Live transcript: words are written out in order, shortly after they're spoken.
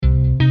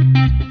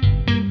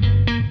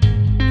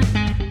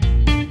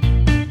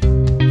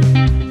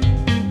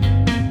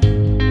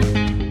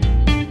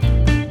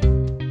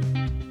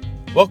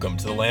Welcome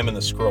to The Lamb and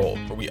the Scroll,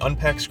 where we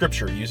unpack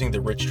Scripture using the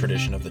rich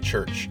tradition of the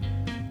Church.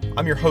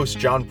 I'm your host,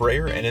 John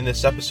Brayer, and in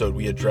this episode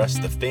we address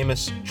the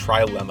famous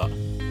trilemma.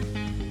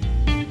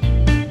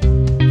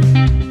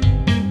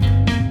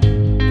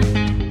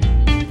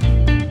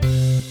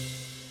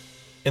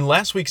 In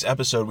last week's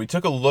episode, we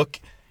took a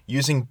look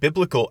using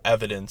biblical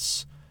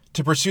evidence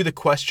to pursue the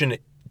question,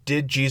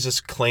 did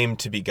Jesus claim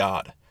to be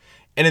God?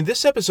 And in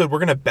this episode, we're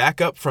going to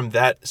back up from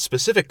that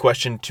specific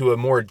question to a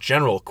more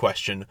general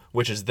question,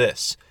 which is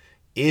this: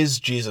 is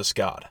Jesus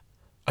God?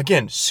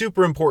 Again,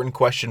 super important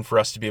question for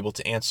us to be able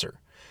to answer.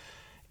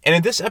 And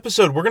in this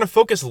episode, we're going to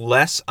focus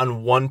less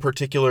on one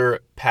particular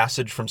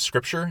passage from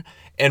Scripture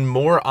and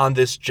more on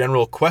this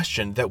general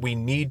question that we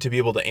need to be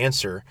able to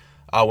answer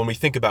when we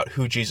think about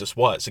who Jesus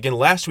was. Again,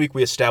 last week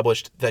we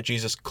established that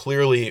Jesus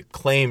clearly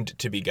claimed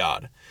to be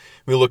God.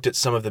 We looked at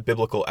some of the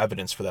biblical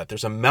evidence for that.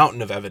 There's a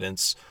mountain of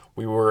evidence.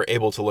 We were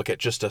able to look at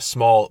just a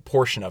small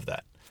portion of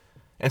that.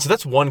 And so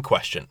that's one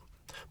question.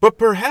 But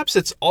perhaps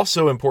it's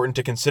also important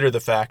to consider the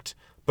fact,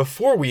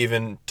 before we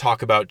even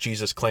talk about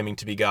Jesus claiming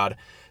to be God,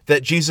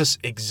 that Jesus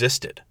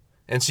existed.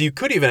 And so you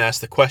could even ask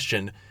the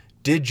question,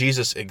 did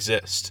Jesus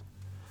exist?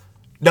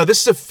 Now,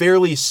 this is a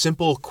fairly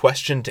simple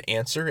question to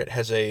answer. It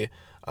has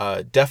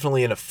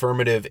definitely an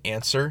affirmative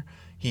answer.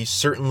 He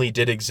certainly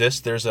did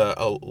exist. There's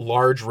a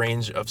large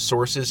range of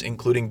sources,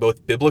 including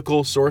both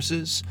biblical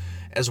sources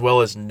as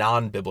well as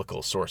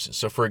non-biblical sources.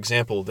 So, for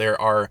example, there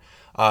are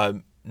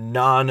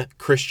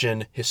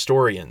non-Christian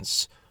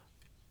historians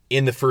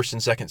in the 1st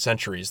and 2nd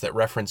centuries that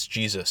reference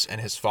Jesus and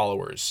his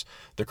followers,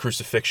 the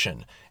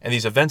crucifixion, and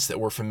these events that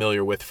we're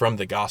familiar with from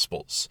the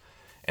Gospels.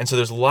 And so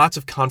there's lots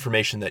of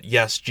confirmation that,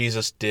 yes,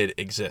 Jesus did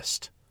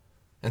exist.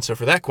 And so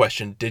for that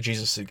question, did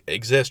Jesus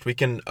exist, we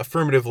can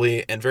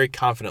affirmatively and very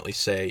confidently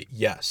say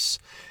yes.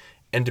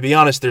 And to be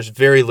honest, there's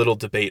very little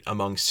debate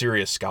among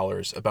serious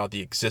scholars about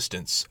the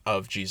existence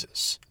of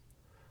Jesus.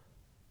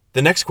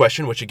 The next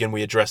question, which again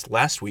we addressed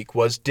last week,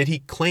 was, did he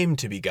claim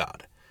to be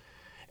God?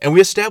 And we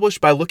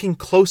established by looking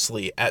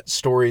closely at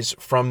stories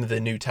from the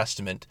New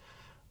Testament,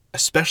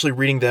 especially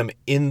reading them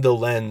in the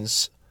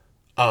lens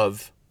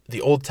of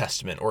the Old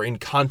Testament or in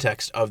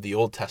context of the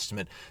Old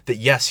Testament, that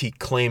yes, he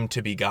claimed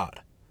to be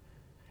God.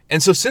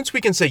 And so since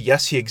we can say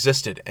yes, he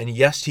existed, and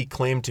yes, he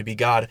claimed to be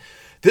God,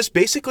 this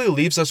basically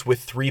leaves us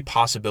with three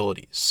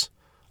possibilities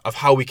of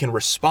how we can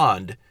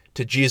respond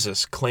to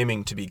Jesus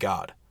claiming to be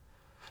God.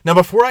 Now,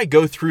 before I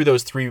go through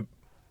those three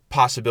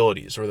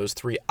possibilities or those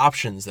three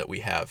options that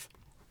we have,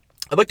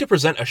 I'd like to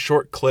present a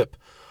short clip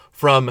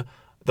from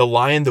The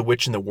Lion, the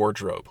Witch, and the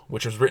Wardrobe,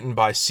 which was written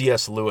by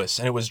C.S. Lewis,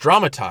 and it was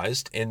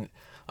dramatized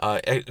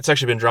it's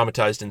actually been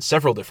dramatized in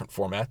several different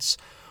formats.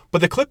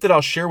 But the clip that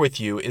I'll share with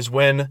you is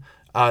when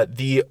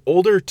the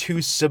older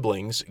two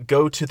siblings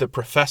go to the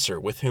professor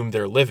with whom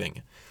they're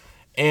living,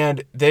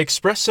 and they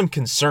express some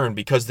concern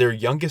because their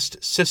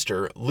youngest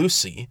sister,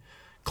 Lucy,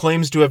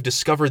 claims to have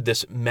discovered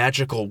this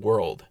magical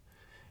world.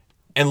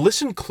 And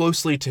listen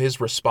closely to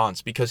his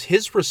response, because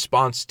his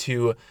response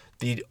to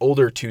the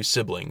older two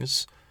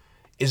siblings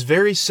is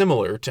very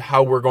similar to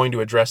how we're going to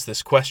address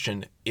this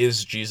question,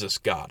 is Jesus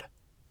God?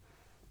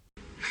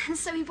 And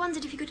so he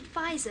wondered if he could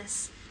advise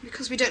us.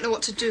 Because we don't know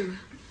what to do.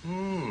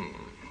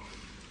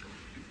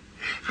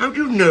 How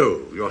do you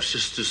know your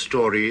sister's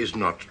story is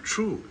not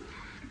true?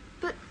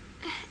 But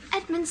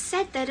Edmund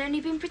said they'd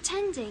only been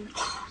pretending.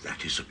 Oh,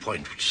 that is a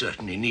point which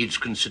certainly needs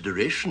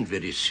consideration,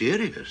 very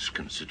serious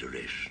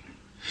consideration.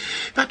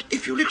 But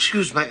if you'll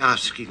excuse my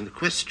asking the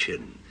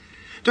question,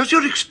 does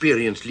your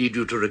experience lead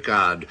you to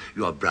regard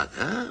your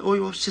brother or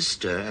your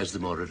sister as the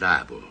more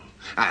reliable?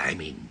 I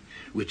mean,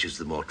 which is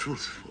the more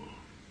truthful?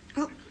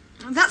 Well,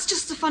 that's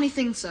just the funny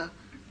thing, sir.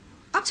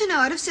 Up to now,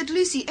 I'd have said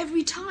Lucy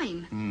every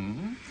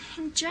time.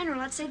 In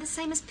general, I'd say the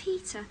same as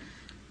Peter.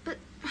 But,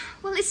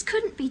 well, this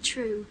couldn't be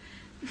true.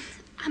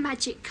 A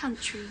magic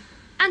country,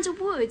 and a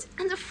wood,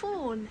 and a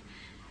fawn.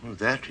 Well,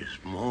 that is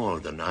more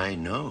than I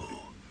know.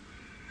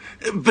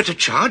 But a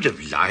charge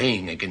of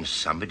lying against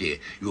somebody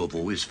you have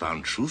always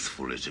found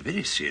truthful is a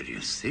very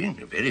serious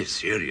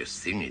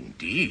thing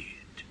indeed.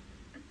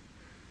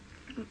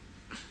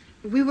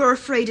 We were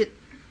afraid it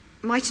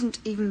mightn't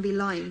even be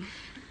lying.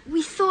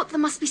 We thought there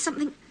must be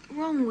something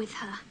wrong with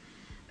her.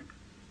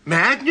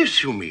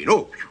 Madness, you mean?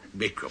 Oh,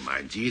 make your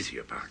minds easy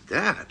about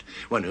that.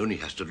 One only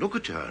has to look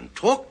at her and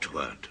talk to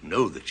her to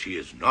know that she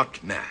is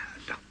not mad.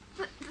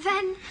 But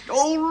then...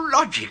 Oh,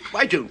 logic.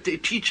 Why don't they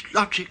teach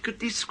logic at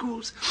these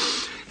schools?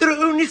 There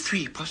are only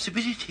three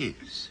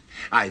possibilities.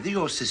 Either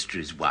your sister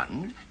is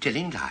 1,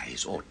 telling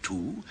lies, or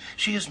 2,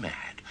 she is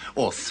mad,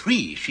 or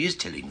 3, she is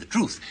telling the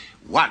truth.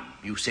 1,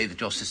 you say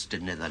that your sister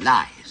never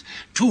lies.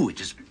 2,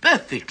 it is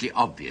perfectly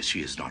obvious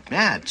she is not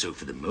mad. So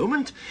for the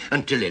moment,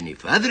 until any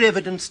further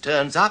evidence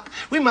turns up,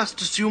 we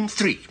must assume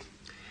 3.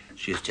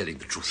 She is telling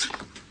the truth.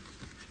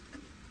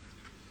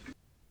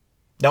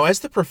 Now, as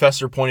the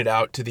professor pointed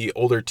out to the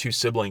older two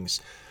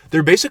siblings,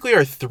 there basically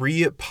are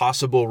three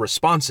possible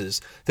responses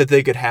that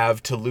they could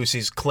have to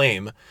Lucy's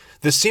claim,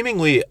 the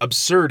seemingly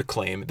absurd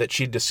claim that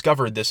she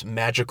discovered this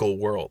magical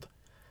world.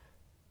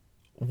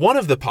 One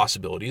of the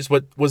possibilities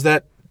was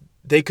that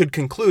they could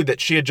conclude that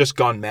she had just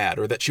gone mad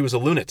or that she was a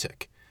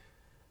lunatic.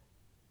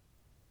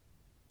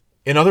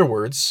 In other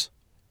words,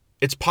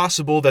 it's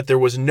possible that there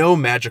was no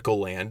magical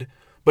land,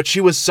 but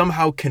she was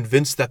somehow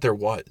convinced that there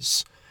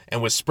was,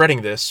 and was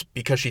spreading this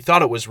because she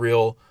thought it was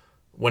real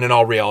when in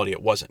all reality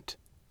it wasn't.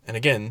 And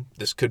again,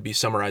 this could be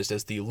summarized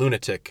as the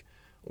lunatic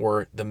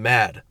or the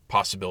mad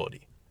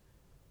possibility.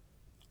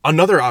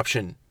 Another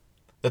option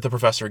that the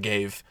professor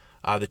gave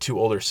the two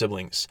older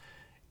siblings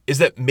is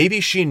that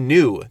maybe she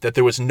knew that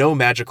there was no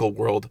magical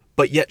world,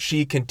 but yet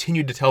she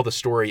continued to tell the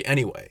story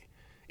anyway.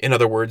 In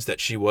other words,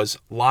 that she was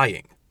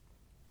lying.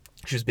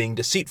 She was being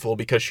deceitful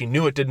because she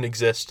knew it didn't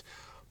exist,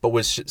 but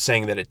was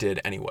saying that it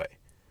did anyway.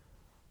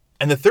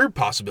 And the third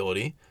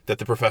possibility that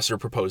the professor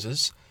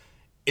proposes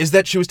is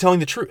that she was telling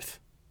the truth.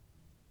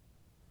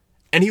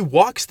 And he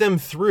walks them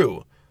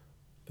through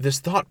this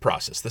thought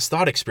process, this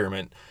thought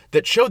experiment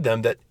that showed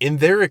them that in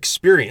their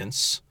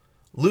experience,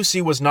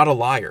 Lucy was not a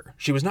liar.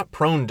 She was not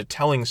prone to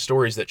telling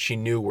stories that she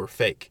knew were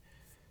fake.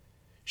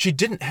 She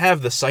didn't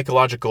have the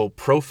psychological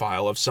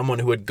profile of someone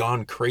who had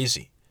gone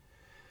crazy.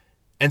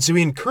 And so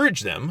he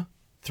encouraged them,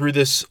 through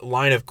this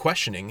line of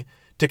questioning,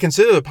 to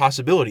consider the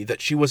possibility that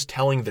she was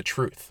telling the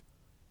truth.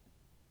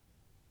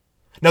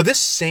 Now, this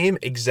same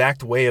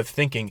exact way of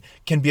thinking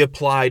can be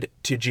applied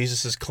to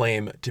Jesus'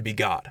 claim to be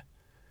God.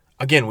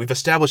 Again, we've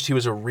established he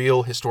was a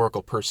real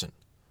historical person.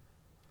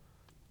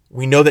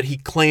 We know that he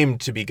claimed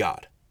to be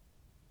God.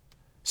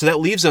 So that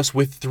leaves us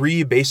with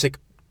three basic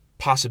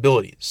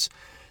possibilities.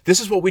 This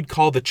is what we'd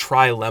call the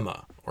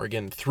trilemma, or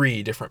again,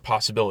 three different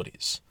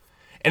possibilities.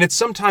 And it's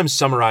sometimes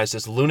summarized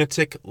as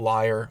lunatic,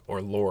 liar,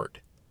 or Lord,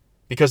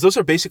 because those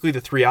are basically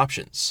the three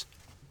options.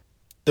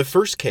 The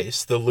first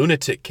case, the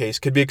lunatic case,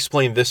 could be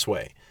explained this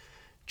way.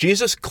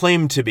 Jesus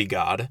claimed to be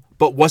God,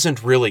 but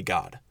wasn't really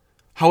God.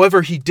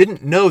 However, he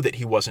didn't know that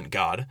he wasn't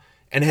God,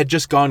 and had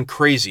just gone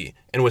crazy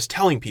and was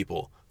telling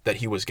people that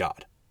he was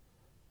God.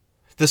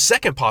 The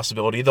second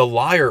possibility, the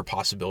liar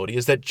possibility,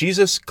 is that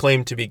Jesus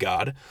claimed to be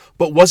God,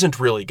 but wasn't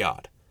really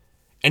God.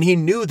 And he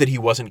knew that he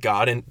wasn't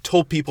God and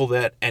told people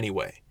that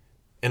anyway.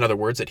 In other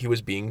words, that he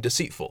was being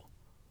deceitful.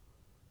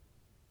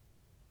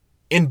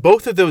 In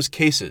both of those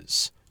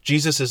cases,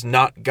 Jesus is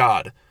not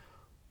God,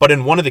 but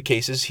in one of the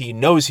cases, he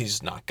knows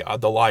he's not God,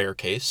 the liar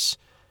case,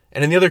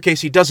 and in the other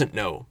case, he doesn't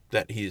know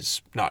that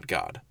he's not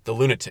God, the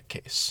lunatic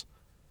case.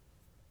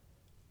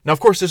 Now, of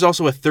course, there's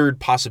also a third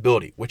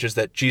possibility, which is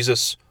that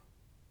Jesus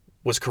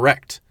was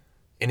correct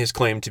in his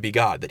claim to be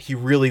God, that he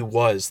really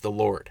was the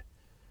Lord.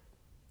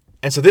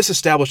 And so this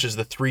establishes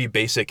the three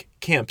basic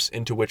camps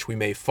into which we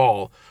may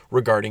fall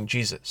regarding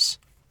Jesus.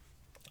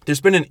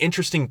 There's been an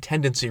interesting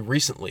tendency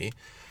recently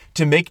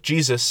to make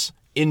Jesus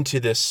into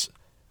this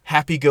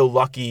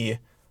happy-go-lucky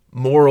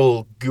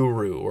moral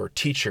guru or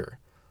teacher.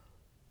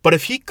 But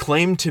if he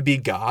claimed to be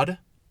God,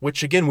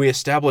 which again we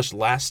established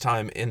last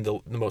time in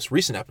the most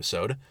recent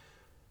episode,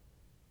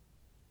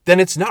 then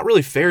it's not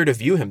really fair to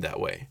view him that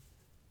way,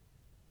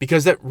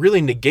 because that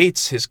really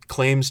negates his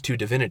claims to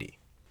divinity.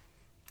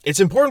 It's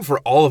important for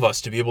all of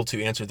us to be able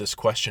to answer this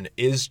question,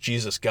 is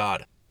Jesus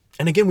God?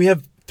 And again, we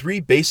have three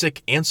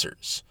basic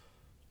answers.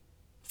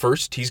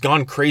 First, he's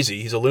gone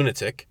crazy, he's a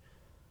lunatic.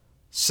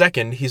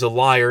 Second, he's a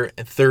liar.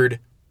 And third,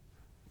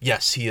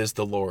 yes, he is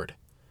the Lord.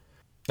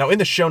 Now, in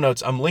the show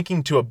notes, I'm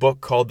linking to a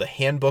book called The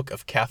Handbook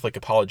of Catholic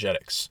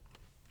Apologetics,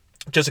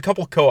 which has a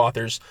couple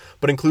co-authors,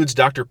 but includes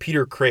Dr.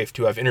 Peter Kreeft,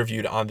 who I've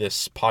interviewed on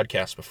this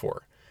podcast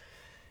before.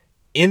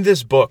 In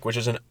this book, which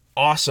is an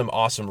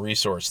awesome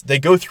resource, they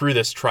go through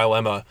this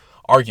trilemma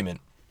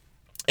argument,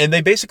 and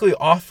they basically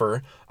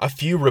offer a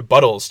few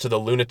rebuttals to the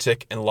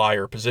lunatic and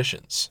liar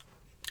positions.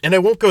 And I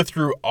won't go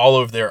through all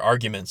of their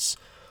arguments,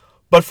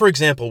 but for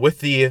example, with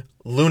the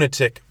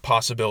lunatic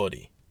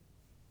possibility,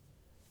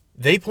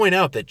 they point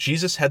out that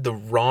Jesus had the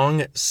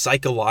wrong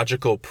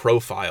psychological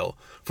profile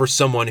for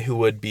someone who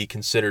would be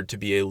considered to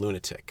be a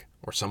lunatic,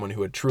 or someone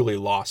who had truly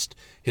lost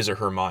his or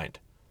her mind.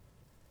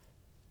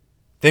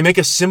 They make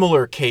a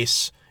similar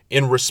case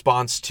in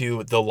response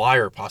to the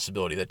liar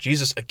possibility, that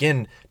Jesus,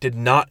 again, did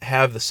not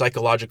have the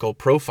psychological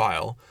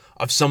profile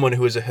of someone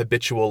who is a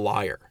habitual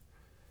liar.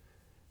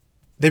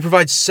 They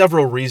provide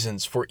several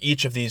reasons for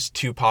each of these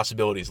two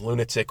possibilities,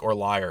 lunatic or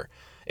liar,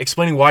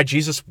 explaining why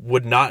Jesus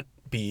would not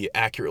be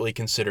accurately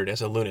considered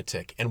as a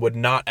lunatic and would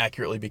not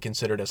accurately be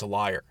considered as a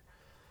liar,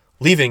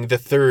 leaving the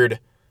third,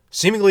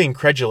 seemingly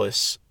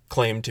incredulous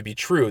claim to be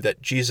true,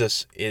 that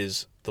Jesus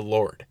is the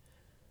Lord.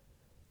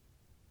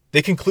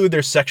 They conclude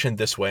their section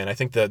this way, and I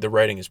think the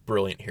writing is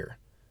brilliant here.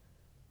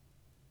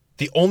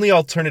 The only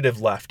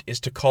alternative left is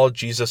to call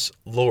Jesus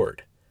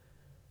Lord,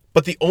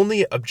 but the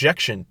only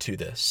objection to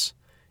this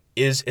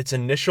is its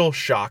initial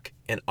shock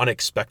and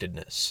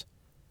unexpectedness,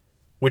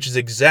 which is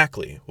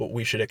exactly what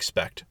we should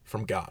expect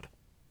from God.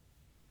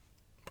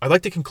 I'd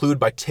like to conclude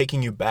by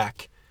taking you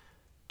back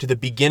to the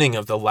beginning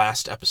of the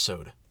last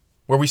episode,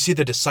 where we see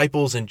the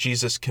disciples and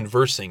Jesus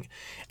conversing,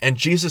 and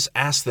Jesus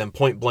asks them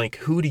point blank,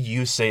 "Who do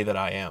you say that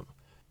I am?"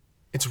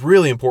 It's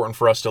really important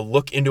for us to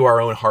look into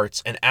our own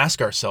hearts and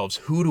ask ourselves,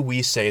 who do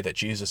we say that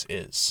Jesus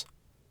is?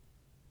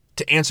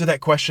 To answer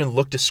that question,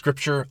 look to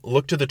Scripture,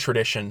 look to the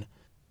tradition,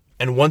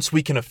 and once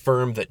we can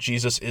affirm that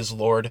Jesus is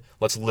Lord,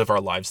 let's live our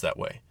lives that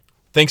way.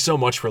 Thanks so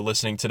much for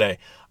listening today.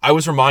 I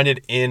was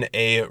reminded in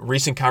a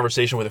recent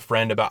conversation with a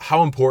friend about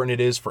how important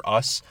it is for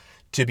us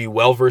to be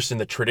well-versed in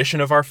the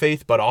tradition of our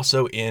faith, but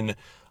also in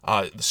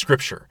the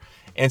Scripture.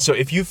 And so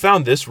if you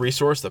found this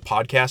resource, the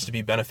podcast, to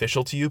be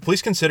beneficial to you,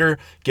 please consider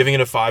giving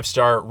it a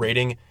 5-star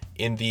rating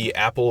in the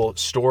Apple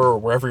Store or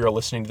wherever you're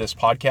listening to this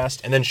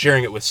podcast, and then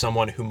sharing it with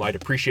someone who might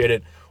appreciate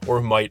it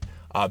or who might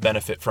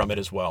benefit from it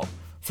as well.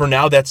 For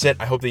now, that's it.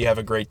 I hope that you have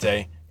a great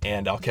day,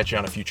 and I'll catch you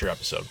on a future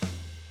episode.